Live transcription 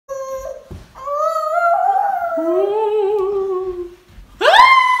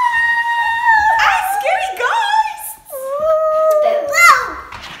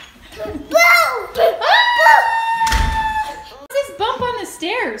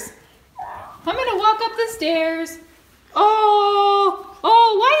I'm gonna walk up the stairs. Oh,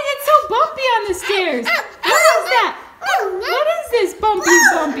 why is it so bumpy on the stairs? What is that? What is this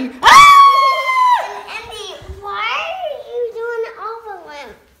bumpy? Ah! Evie, why are you doing overlap?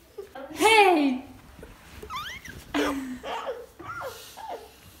 Hey.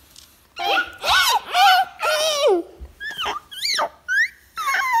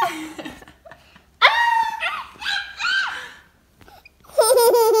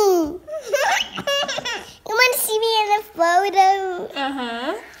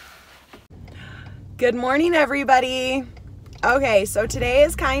 Good morning, everybody. Okay, so today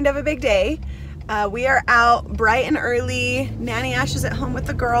is kind of a big day. We are out bright and early. Nanny Ash is at home with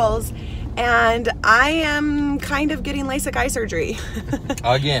the girls, and I am kind of getting Lasik eye surgery.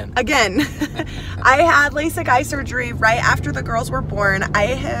 Again. I had Lasik eye surgery right after the girls were born. I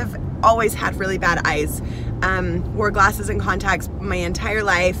have always had really bad eyes. Wore glasses and contacts my entire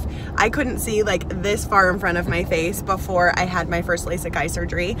life. I couldn't see like this far in front of my face before I had my first Lasik eye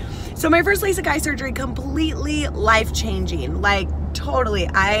surgery. So my first Lasik eye surgery, completely life-changing, like totally.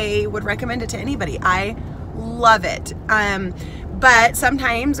 I would recommend it to anybody. I love it. But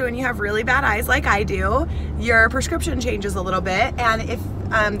sometimes when you have really bad eyes like I do, your prescription changes a little bit. And if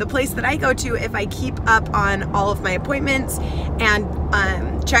the place that I go to, if I keep up on all of my appointments and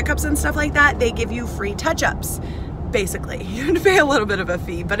checkups and stuff like that, they give you free touch-ups. Basically, you have to pay a little bit of a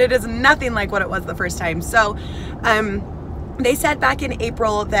fee, but it is nothing like what it was the first time. So they said back in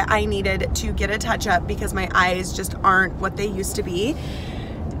April that I needed to get a touch-up because my eyes just aren't what they used to be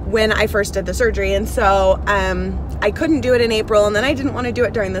when I first did the surgery. And so I couldn't do it in April, and then I didn't want to do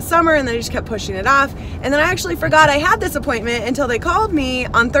it during the summer, and then I just kept pushing it off. And then I actually forgot I had this appointment until they called me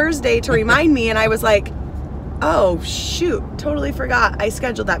on Thursday to remind me, and I was like, oh shoot, totally forgot I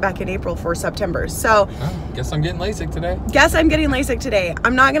scheduled that back in April for September. So guess I'm getting LASIK today. Guess I'm getting LASIK today.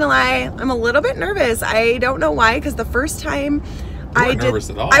 I'm not gonna lie, I'm a little bit nervous. I don't know why, because the first time I did,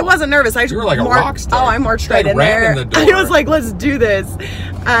 nervous at all. I wasn't nervous. You were like a rock star. Oh, I marched right in there. I was like, let's do this.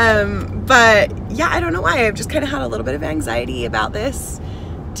 But yeah, I don't know why. I've just kind of had a little bit of anxiety about this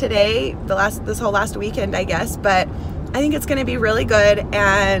today, this whole last weekend, I guess. But I think it's going to be really good,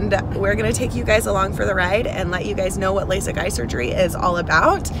 and we're going to take you guys along for the ride and let you guys know what Lasik eye surgery is all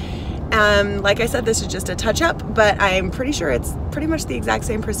about. Like I said, this is just a touch-up, but I'm pretty sure it's pretty much the exact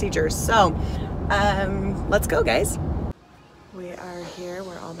same procedure. So let's go, guys. We are here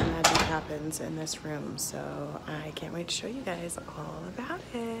where all the magic happens in this room, so I can't wait to show you guys all about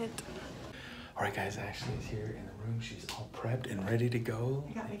it. All right, guys, Ashley is here in the room. She's all prepped and ready to go.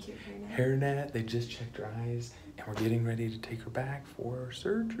 I got my cute hairnet. They just checked her eyes, and we're getting ready to take her back for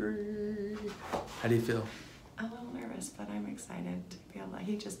surgery. How do you feel? A little nervous, but I'm excited to be able to,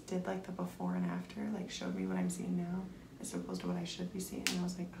 he just did like the before and after, like showed me what I'm seeing now as opposed to what I should be seeing, and I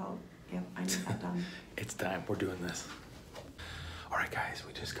was like, oh, yep, I need that done. It's time. We're doing this. All right, guys,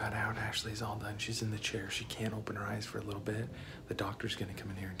 we just got out. Ashley's all done. She's in the chair. She can't open her eyes for a little bit. The doctor's going to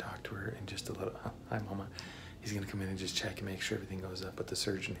come in here and talk to her in just a little. Hi, Mama. He's going to come in and just check and make sure everything goes up. But the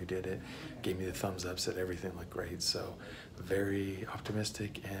surgeon who did it gave me the thumbs up, said everything looked great. So very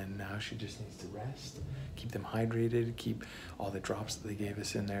optimistic. And now she just needs to rest, keep them hydrated, keep all the drops that they gave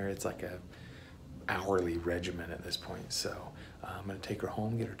us in there. It's like a hourly regimen at this point. So I'm going to take her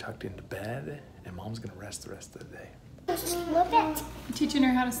home, get her tucked into bed, and Mom's going to rest the rest of the day. Look at. Teaching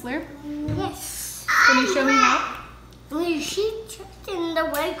her how to slurp? Yes. Can you show me how? She tripped in the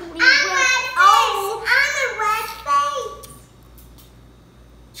way we went. Oh, I'm a red face.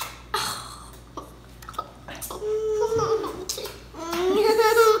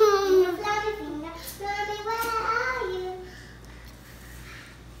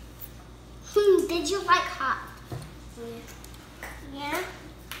 Did you like hot? Yeah?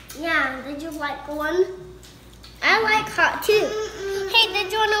 Yeah, did you like one? I like hot too. Hey,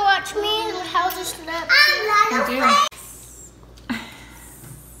 did you want to watch me and how to slap? I do.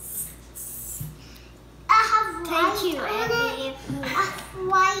 Thank you, Evie.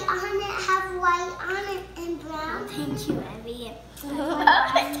 White on it, have white on it, and brown. Thank you, Evie.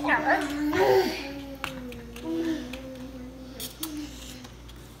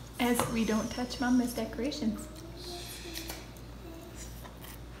 As we don't touch Mama's decorations.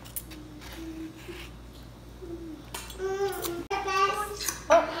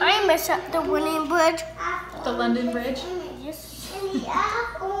 Oh, I messed up the winning bridge. The London Bridge? Yes. And we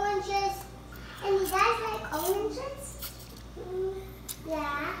have oranges. And you guys like oranges?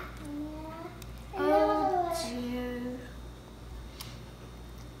 Yeah. Oh, dear.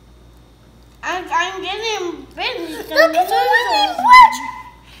 I'm getting busy. Look, it's a winning bridge.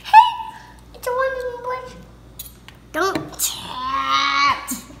 Hey, it's a winning bridge. Don't chat.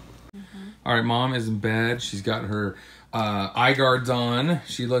 All right, Mom is in bed. She's got her eye guards on.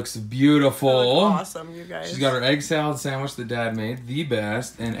 She looks beautiful. Awesome, you guys. She's got her egg salad sandwich that Dad made, the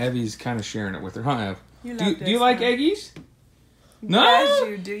best, and Evie's kind of sharing it with her, huh, Ev? Do you like eggies? No? Yes,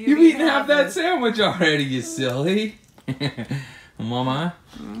 you do. You've eaten half that sandwich already, you silly. Mama,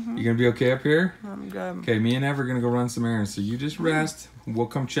 you gonna be okay up here? I'm good. Okay, me and Ev are gonna go run some errands, so you just rest. We'll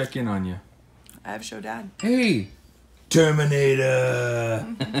come check in on you. I have show Dad. Hey, Terminator.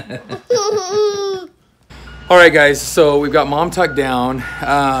 All right, guys, so we've got Mom tucked down.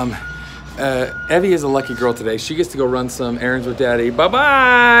 Evie is a lucky girl today. She gets to go run some errands with Daddy.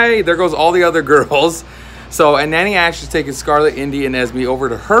 Bye-bye. There goes all the other girls. So, and Nanny Ash is taking Scarlett, Indy, and Esme over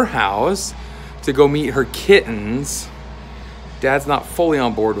to her house to go meet her kittens. Dad's not fully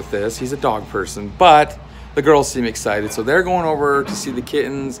on board with this. He's a dog person, but the girls seem excited. So they're going over to see the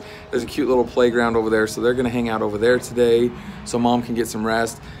kittens. There's a cute little playground over there, so they're gonna hang out over there today so Mom can get some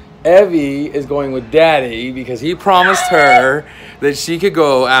rest. Evie is going with Daddy because he promised her that she could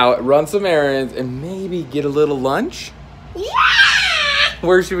go out, run some errands, and maybe get a little lunch. Yeah!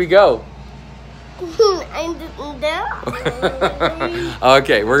 Where should we go?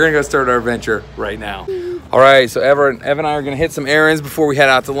 Okay, we're gonna go start our adventure right now. All right, so Ev and I are gonna hit some errands before we head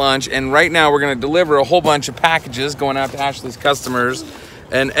out to lunch, and right now we're gonna deliver a whole bunch of packages going out to Ashley's customers,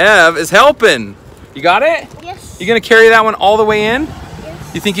 and Ev is helping. You got it? Yes. You gonna carry that one all the way in?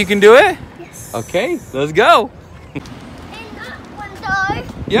 Yes. You think you can do it? Yes. Okay, let's go. And that one door.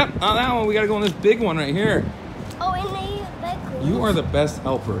 Yep, not that one. We gotta go on this big one right here. Oh, and the big one. You are the best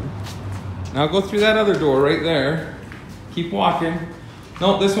helper. Now go through that other door right there. Keep walking.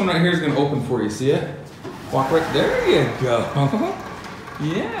 No, this one right here is gonna open for you. See it? Walk right there. You go.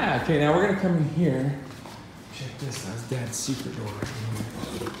 Yeah. Okay. Now we're gonna come in here. Check this. That's Dad's secret door right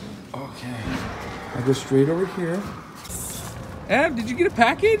here. Okay. I go straight over here. Ev, did you get a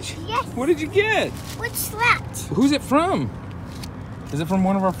package? Yes. What did you get? What's that? Who's it from? Is it from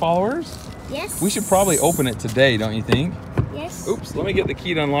one of our followers? Yes. We should probably open it today, don't you think? Yes. Oops, let me get the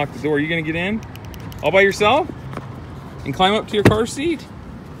key to unlock the door. Are you gonna get in? All by yourself? And climb up to your car seat?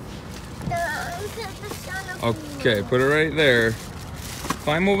 Okay, put it right there.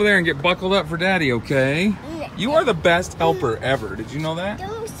 Climb over there and get buckled up for Daddy, okay? You are the best helper ever. Did you know that?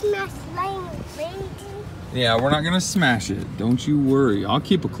 Don't smash line, baby. Yeah, we're not gonna smash it. Don't you worry. I'll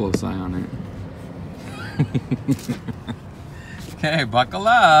keep a close eye on it. Okay, buckle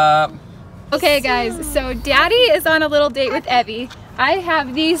up. Okay guys, so Daddy is on a little date with Evie. I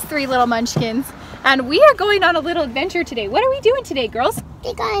have these 3 little munchkins and we are going on a little adventure today. What are we doing today, girls?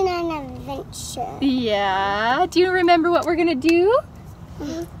 We're going on an adventure. Yeah, do you remember what we're gonna do?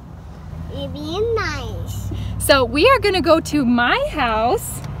 It'd be nice. So we are gonna go to my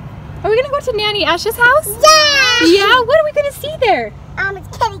house. Are we gonna go to Nanny Ash's house? Yeah! Yeah, what are we gonna see there?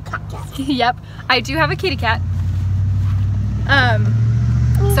 It's kitty cat. Yep, I do have a kitty cat.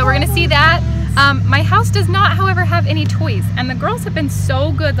 So we're gonna see that. My house does not, however, have any toys, and the girls have been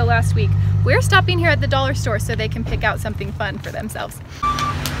so good the last week. We're stopping here at the dollar store so they can pick out something fun for themselves. That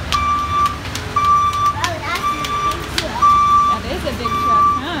is a big truck,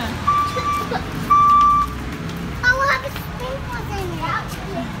 huh? I will have sprinkles in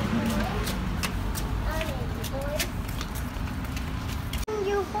it.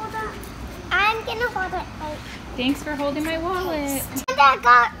 You hold it. I'm gonna hold it. Thanks for holding my wallet. And I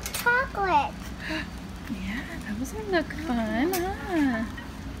got chocolate. Yeah, those would look fun, huh?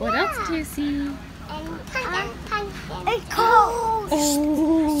 What else do you see? And pumpkin. A ghost.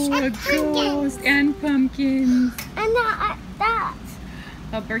 Oh, a ghost and pumpkins. And that.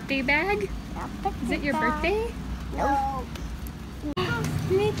 A birthday bag? Is it your birthday? No.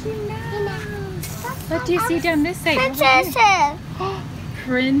 Mickey Mouse. What do you see down this side? Princesses.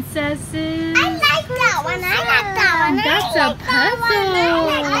 Princesses. I like that one. I like that one. That's a puzzle.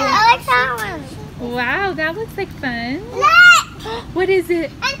 I like that one. Wow, that looks like fun. Look. What is it?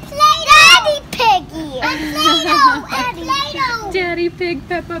 And Play-Doh. Daddy Piggy. And Play-Doh. And Play-Doh. Daddy Pig,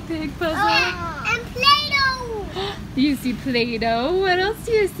 Peppa Pig puzzle. And Play-Doh. You see Play-Doh. What else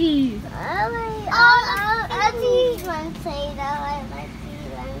do you see? I see one Play-Doh. I like these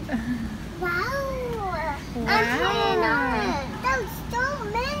ones. Wow. I'm playing on it. There's so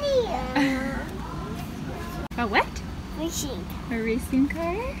many. A what? Fishing. A racing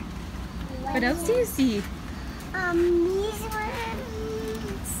car? What else do you see? These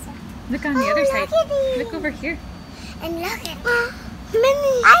ones. Look on the other side. Look at these. Look over here. And look at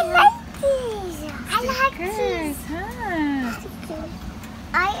mini. I like these. I like Good, these. huh?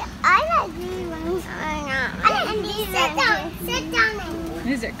 I like these ones. And these sit down. Sit down.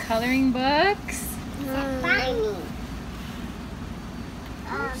 These are coloring books. Tiny.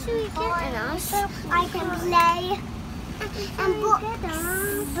 actually getting us. I can play and books.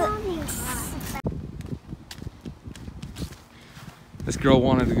 This girl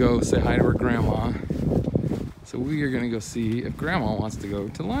wanted to go say hi to her grandma. So we are gonna go see if grandma wants to go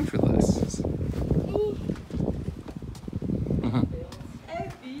to lunch with us.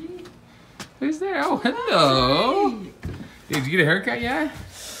 Evie. Who's there? Oh, hello. Did you get a haircut yet?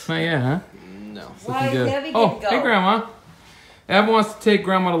 Not yet, huh? No. Why Looking good. Evie Oh, can go? hey grandma. Ev wants to take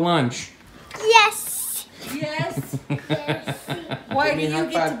grandma to lunch. Yes. Yes. Yes. Why Give do me a you high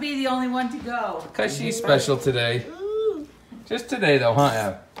get five. to be the only one to go? Cause she's special today. Just today though,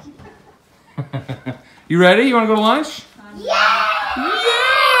 huh, Ev? You ready? You wanna go to lunch? Yeah!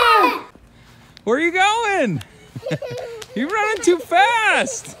 Where are you going? You're running too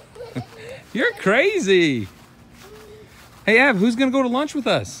fast. You're crazy. Hey Ev, who's gonna go to lunch with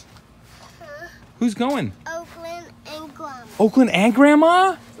us? Who's going? Oakland and Guam. Oakland and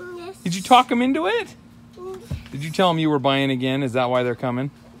grandma? Yes. Did you talk them into it? Did you tell them you were buying again? Is that why they're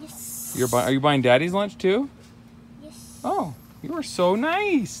coming? Yes. Are you buying Daddy's lunch too? Yes. Oh, you are so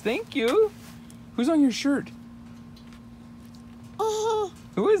nice. Thank you. Who's on your shirt?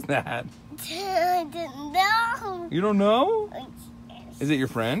 Who is that? I didn't know. You don't know? Is it your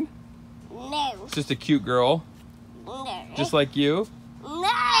friend? No. It's just a cute girl, No. just like you. No.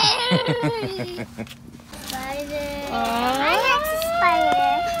 Spider. I like the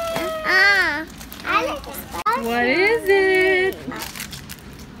spider. I like the spider. What is it?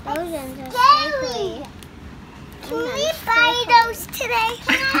 Those are scary. Can we buy those today? Can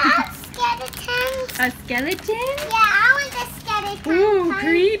I have skeletons? A skeleton? Yeah, I want a skeleton. Ooh,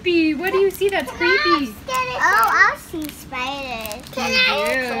 creepy. What do you see that's creepy? Oh, I'll see spiders. Can I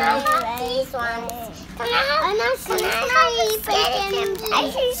have these ones? Can I have skeletons? I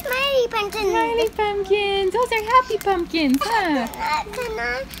see smiley pumpkins. Smiley pumpkins. Those are happy pumpkins, huh? Can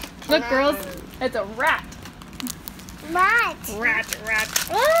I? Look, girls. It's a rat. Rat. Rat.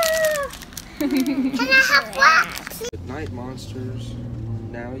 Ah. Can I have rats? Good night, monsters.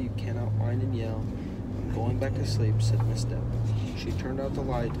 Now you cannot whine and yell. I'm going back to sleep, said Miss Deb. She turned out the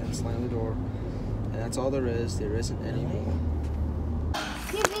light and slammed the door. And that's all there is. There isn't any more.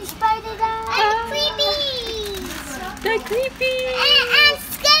 Creepy spider dog. Creepy. They're creepy. And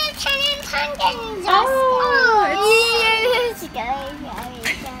skeleton and pumpkins. Oh, it's scary.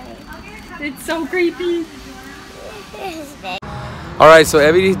 It's so creepy. All right, so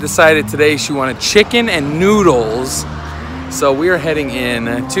Evie decided today she wanted chicken and noodles. So we are heading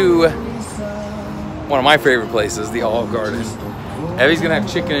in to one of my favorite places, the Olive Garden. Evie's gonna have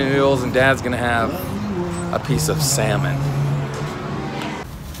chicken and noodles and Dad's gonna have a piece of salmon.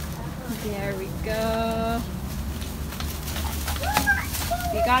 There we go.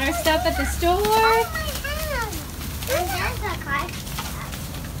 We got our stuff at the store.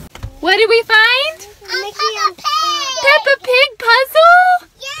 What did we find? Peppa Pig puzzle?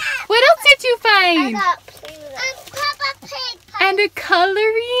 Yeah. What else did you find? Peppa Pig. And a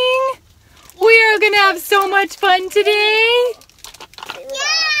coloring? We are gonna have so much fun today.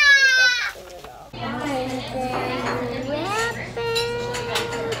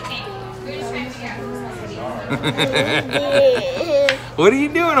 What are you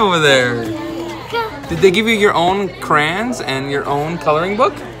doing over there? Did they give you your own crayons and your own coloring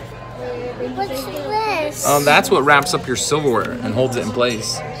book? What's this? Oh, that's what wraps up your silverware and holds it in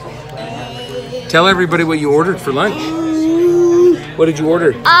place. Tell everybody what you ordered for lunch. What did you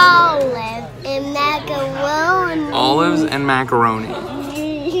order? Olive and macaroni. Olives and macaroni.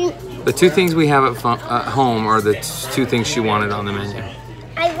 The two things we have at home are the two things she wanted on the menu.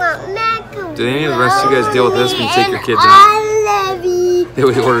 I want macaroni. Did any of the rest of you guys deal with this when you take your kids out? Olive. They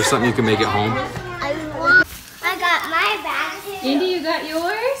would order something you can make at home. I got my bag. Andy, you got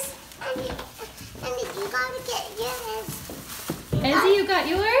yours? And you gotta get yours. Ezzy, you got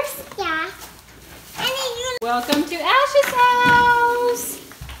yours? Yeah. And then you. Welcome to Ash's house.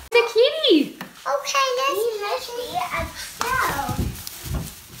 The kitty. Okay, let's see a show.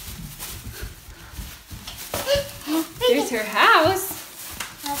 There's her house.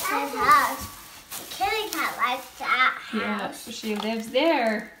 That's his house. The kitty cat likes that Yeah, house. she lives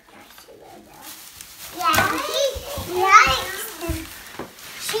there. Yeah, he likes it.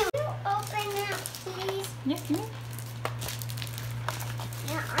 Should you open it, please? Yeah, come here.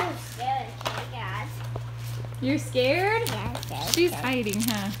 Yeah, I'm scared, kitty cat. You're scared? Yeah, I'm scared. She's hiding,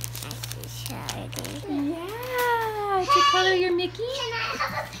 huh? She's hiding. Yeah, to color your Mickey. Can I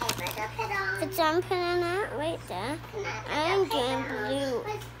have a paper to put on? It's on put on that right there. I'm getting blue.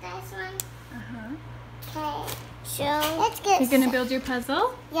 What's this one? Okay. So let's get. You're gonna build your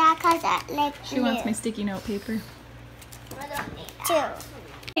puzzle? Yeah, cause I like. She wants my sticky note paper. Two.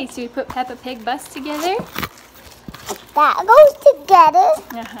 Okay, so we put Peppa Pig bus together. That goes together.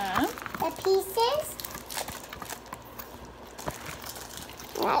 Uh-huh. The pieces.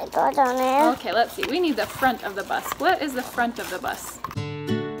 That goes on there. Okay, let's see. We need the front of the bus. What is the front of the bus?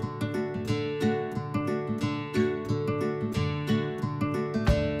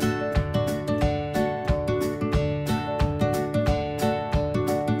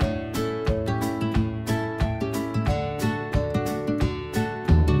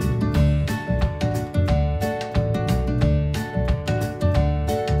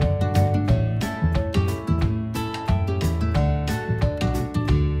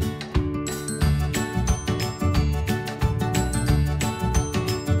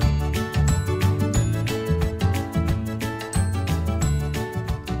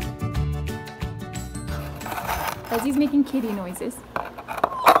 He's making kitty noises.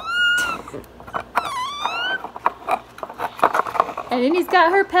 And then he's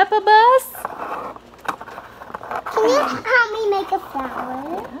got her Peppa bus. Can you help me make a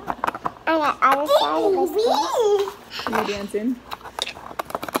flower? On the other side of the bus. You're dancing.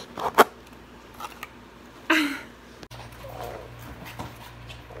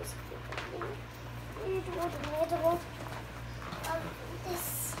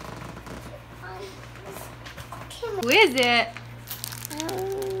 Who is it?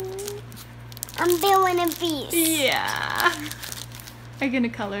 I'm building a beast. Yeah. I'm gonna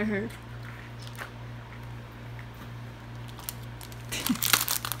color her.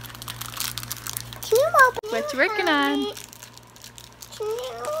 Can you open What you working on? Can you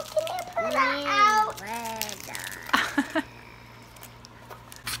pull that out?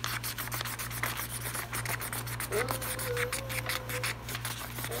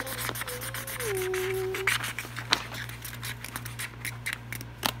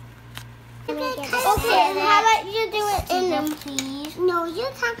 Okay, how about you do it in them, please? No, you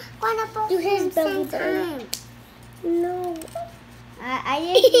can't. Do his belly button. No. I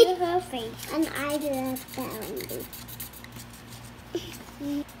just do her face. And I do her belly.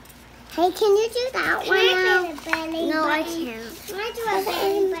 Hey, can you do that one now? No, I can't. Can I do a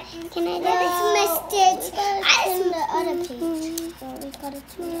belly button? Can I do it? I just the other piece. So we got it.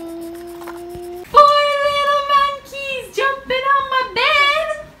 4 little monkeys jumping on my bed.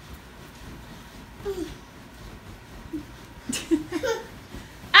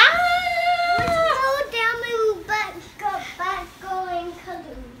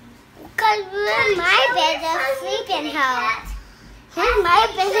 Because my bed is sleeping house. My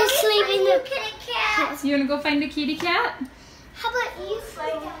bed is sleeping the kitty cat. You wanna go find the kitty cat? How about you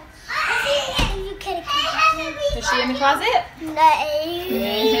find her? You kitty cat. Is she in the closet? No.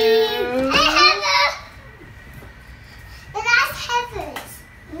 That's Heather's.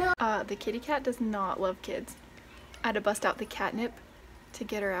 No. The kitty cat does not love kids. I had to bust out the catnip to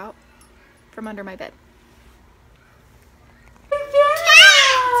get her out from under my bed.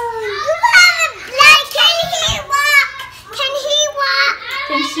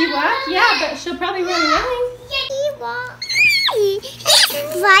 Can she walk? Yeah, but she'll probably run away. He's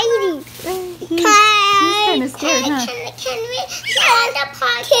fighting. He's kind of scared, huh? Can we on the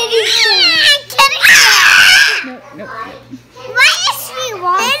kitty No. Why is she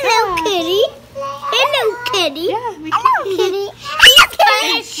walking? Hello, kitty. Hello, kitty. Yeah, we can. Hello, kitty. She's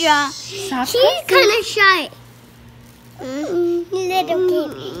kind of shy. She's kind of shy. Little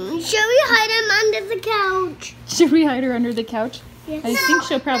kitty. Should we hide him under the couch? Should we hide her under the couch? Yes. I think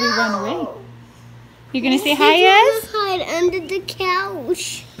she'll probably run away. You gonna say hi, Ez? Hide under the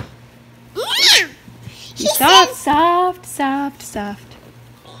couch. Be soft, soft, soft, soft.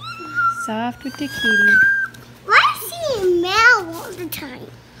 Soft with the kitty. Why is he meow all the time?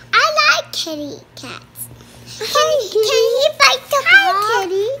 I like kitty cats. Can he bite the ball?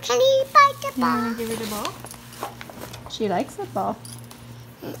 Kitty. Can he bite the You ball? wanna give her the ball? She likes the ball.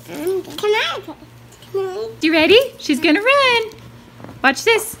 Can I? You ready? She's gonna run. Watch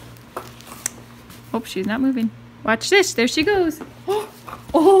this. Oh, she's not moving. Watch this. There she goes.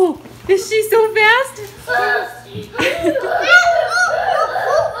 Oh, is she so fast?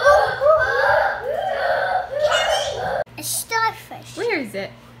 A starfish. Where is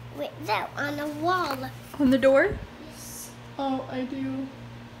it? With that on the wall. On the door? Oh, I do.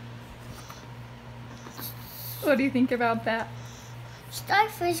 What do you think about that?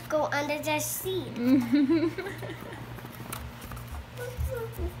 Starfish go under the sea.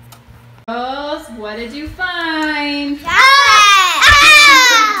 Girls, what did you find?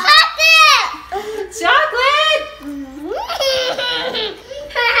 Chocolate!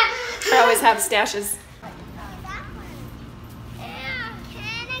 I always have stashes. Can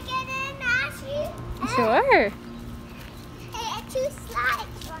I get in, Ashley? Sure. Hey, 2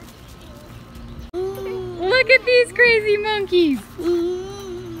 slides. Look at these crazy monkeys.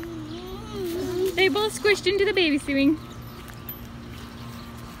 They both squished into the baby swing.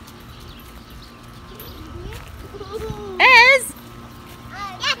 Ez!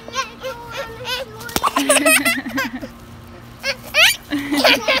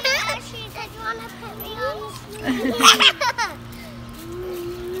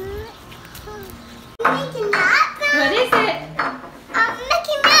 What is it?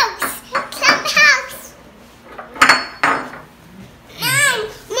 Mickey Mouse. Some house.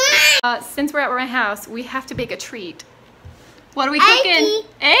 Since we're at my house, we have to bake a treat. What are we cooking?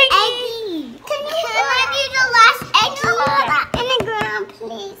 Eggie. Can you hand me the last egg? Can you hold that in the ground,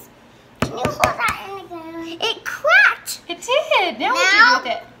 please? Can you hold that in the ground? It cracked. It did. Now what do you do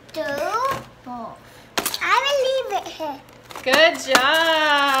with it? Do both. I will leave it here. Good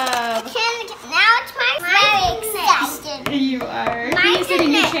job. Now it's my turn. You are. My Can you sit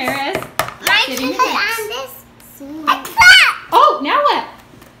in your turn. chair, Ez? My Sit in turn your on chair. this. I cracked. Oh, now what?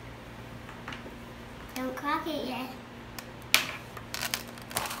 Don't crack it yet.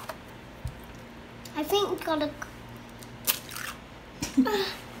 I think we gotta. We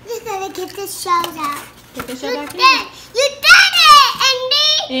gotta get the shells out. Get the shell back in. You did it,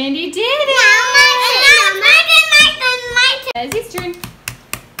 Andy. Andy did it. Now my turn. Ezzy's turn.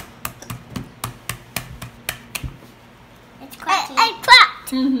 It's cracked. It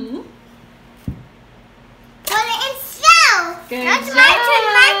cracked. Mm-hmm. Put it in shell. Good That's job. my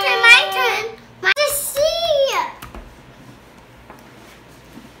turn. To see.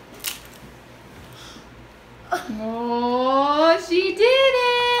 Oh, she did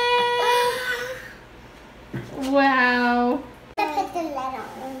it. Wow. Put the lid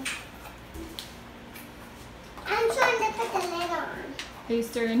on. I'm trying to put the lid on. Are you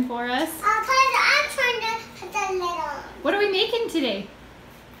stirring for us? I'm trying to put the lid on. What are we making today?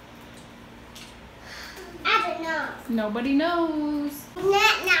 I don't know. Nobody knows.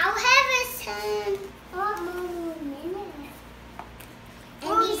 Now have a turn. One more minute.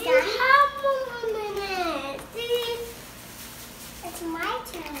 And you have one more minute. See? It's my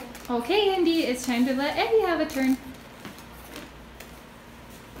turn. Okay, Andy, it's time to let Evie have a turn.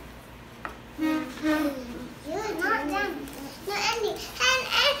 You're not done. No, Andy.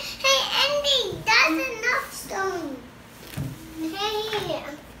 Hey, Andy, that's enough stone. Hey.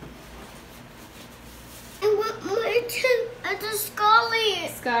 I want my turn at the Scully.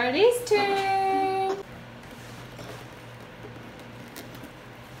 Scarlet's turn.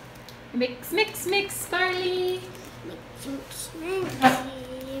 Mix, mix, mix, Scarlet.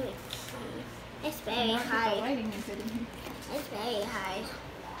 It's very high. Lighting is it in here? It's very high.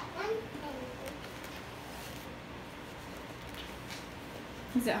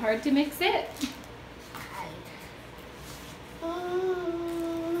 Is it hard to mix it?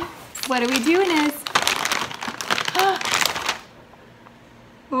 What are we doing, Ez?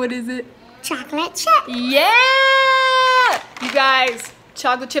 What is it? Chocolate chip. Yeah! You guys,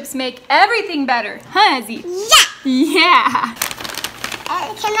 chocolate chips make everything better, huh, Ezzy? Yeah. Yeah.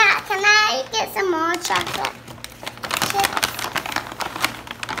 Can I get some more chocolate chips?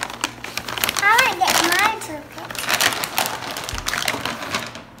 I want to get my chocolate.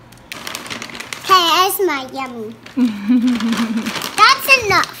 Okay, that's my yummy. That's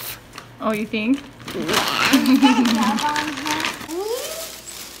enough. Oh, you think?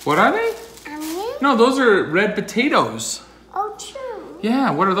 What are they? No, those are red potatoes. Oh, true.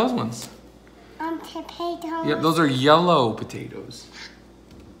 Yeah, what are those ones? Potatoes. Yep, those are yellow potatoes.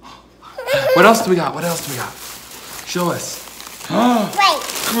 What else do we got? What else do we got? Show us. Wait.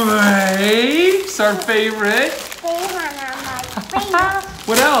 Grapes, our favorite. These one are my favorite.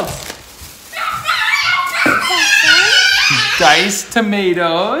 What else? Diced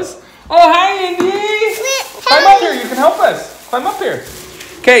tomatoes. Oh, hi, Andy. Climb up here. You can help us. Climb up here.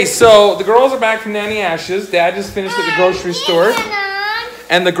 Okay, so the girls are back from Nanny Ash's. Dad just finished at the grocery store.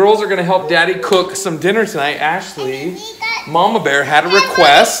 And the girls are going to help Daddy cook some dinner tonight. Ashley, Mama Bear had a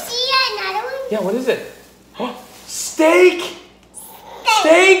request. Yeah, what is it? Oh, steak!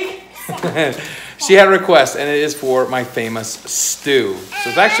 Steak! She had a request, and it is for my famous stew. So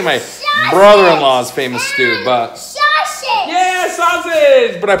it's actually my brother-in-law's famous stew, but... Sausage! Yeah,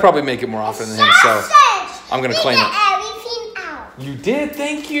 sausage! But I probably make it more often than him, so I'm going to claim it. You did,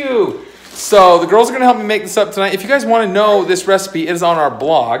 thank you. So the girls are going to help me make this up tonight. If you guys want to know this recipe, it is on our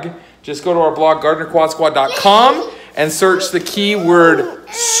blog. Just go to our blog, GardnerQuadSquad.com, and search the keyword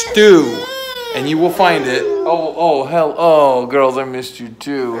stew, and you will find it. Oh, hello, girls, I missed you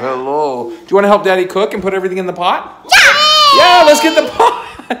too. Hello. Do you want to help Daddy cook and put everything in the pot? Yeah! Yeah, let's get the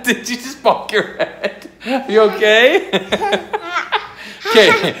pot. Did you just bonk your head? You okay?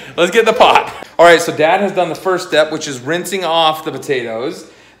 Okay, let's get the pot. All right, so Dad has done the first step, which is rinsing off the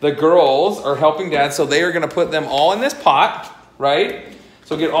potatoes. The girls are helping Dad, so they are going to put them all in this pot, right?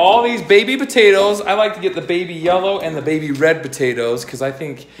 So get all these baby potatoes. I like to get the baby yellow and the baby red potatoes because I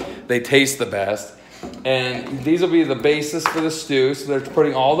think they taste the best. And these will be the basis for the stew. So they're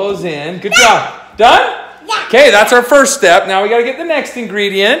putting all those in. Good job. Done? Yeah. Okay, that's our first step. Now we got to get the next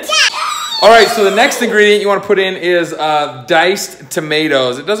ingredient. Yeah. All right, so the next ingredient you want to put in is diced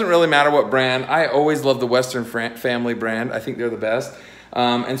tomatoes. It doesn't really matter what brand. I always love the Western Family brand. I think they're the best.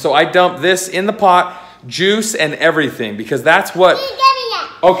 And so I dump this in the pot, juice and everything, because that's what...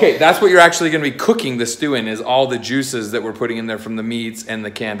 Okay, that's what you're actually going to be cooking the stew in, is all the juices that we're putting in there from the meats and the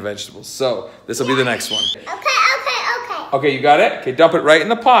canned vegetables. So this will be the next one. Okay. Okay, you got it? Okay, dump it right in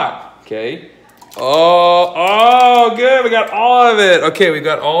the pot. Okay. Oh, good. We got all of it. Okay, we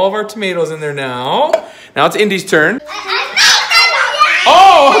got all of our tomatoes in there now. Now it's Indy's turn.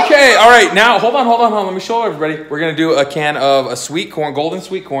 Oh, okay. All right. Now, hold on. Let me show everybody. We're going to do a can of sweet corn, golden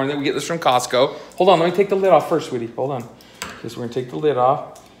sweet corn. Then we get this from Costco. Hold on. Let me take the lid off first, sweetie. Hold on. Okay, so we're going to take the lid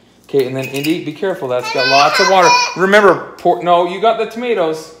off. Okay, and then Indy, be careful. That's got lots of water. Remember, no, you got the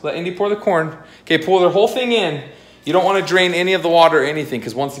tomatoes. Let Indy pour the corn. Okay, pour the whole thing in. You don't want to drain any of the water or anything,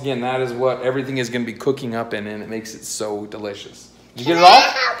 because once again, that is what everything is going to be cooking up in, and it makes it so delicious. Did you get it all?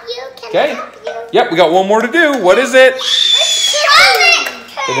 Can I help you? Yep, we got one more to do. What is it?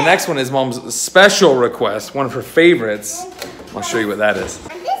 Okay, the next one is Mom's special request, one of her favorites. I'll show you what that is.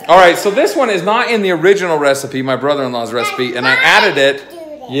 All right, so this one is not in the original recipe, my brother-in-law's recipe, and I added it.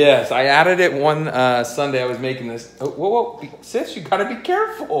 Yes, I added it one Sunday. I was making this. Oh, whoa, sis, you gotta be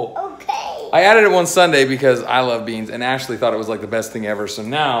careful. Okay. I added it one Sunday because I love beans, and Ashley thought it was like the best thing ever. So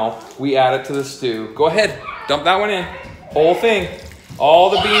now we add it to the stew. Go ahead, dump that one in. Whole thing, all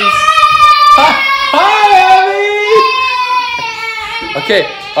the beans. Hi, Evie. Okay,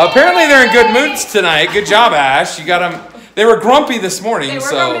 apparently they're in good moods tonight. Good job, Ash. You got them. They were grumpy this morning. They were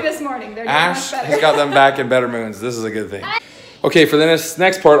grumpy this morning. They're doing Ash much better. has got them back in better moods. This is a good thing. Okay, for the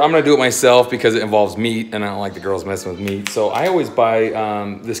next part, I'm going to do it myself because it involves meat, and I don't like the girls messing with meat. So I always buy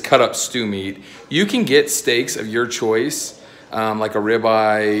this cut-up stew meat. You can get steaks of your choice, like a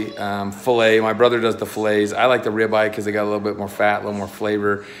ribeye, filet. My brother does the fillets. I like the ribeye because they got a little bit more fat, a little more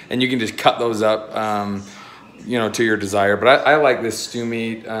flavor, and you can just cut those up, you know, to your desire. But I like this stew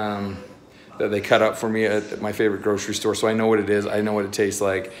meat that they cut up for me at my favorite grocery store, so I know what it is. I know what it tastes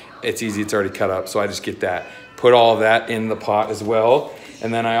like. It's easy. It's already cut up, so I just get that. Put all of that in the pot as well.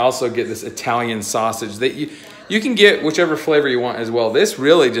 And then I also get this Italian sausage that you can get whichever flavor you want as well. This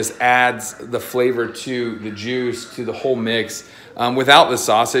really just adds the flavor to the juice, to the whole mix. Without the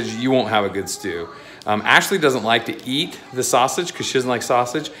sausage, you won't have a good stew. Ashley doesn't like to eat the sausage because she doesn't like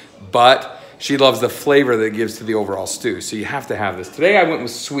sausage, but she loves the flavor that it gives to the overall stew. So you have to have this. Today I went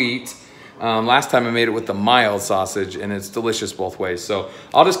with sweet. Last time I made it with the mild sausage, and it's delicious both ways. So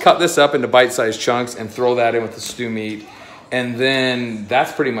I'll just cut this up into bite-sized chunks and throw that in with the stew meat. And then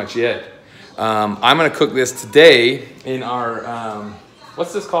that's pretty much it. I'm going to cook this today in our,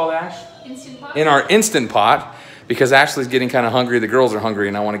 what's this called, Ash? Instant pot? In our Instant Pot, because Ashley's getting kind of hungry. The girls are hungry,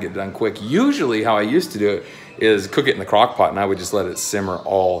 and I want to get it done quick. Usually how I used to do it is cook it in the crock pot, and I would just let it simmer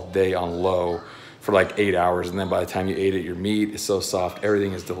all day on low for like 8 hours, and then by the time you ate it, your meat is so soft,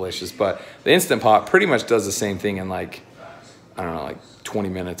 everything is delicious. But the Instant Pot pretty much does the same thing in like, I don't know, like 20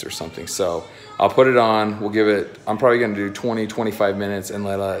 minutes or something. So I'll put it on, we'll give it, I'm probably gonna do 20, 25 minutes and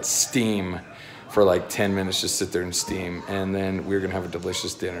let it steam for like 10 minutes, just sit there and steam, and then we're gonna have a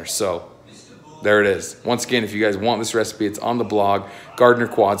delicious dinner. So there it is. Once again, if you guys want this recipe, it's on the blog,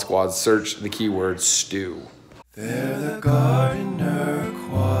 GardnerQuadSquad, search the keyword stew. They're the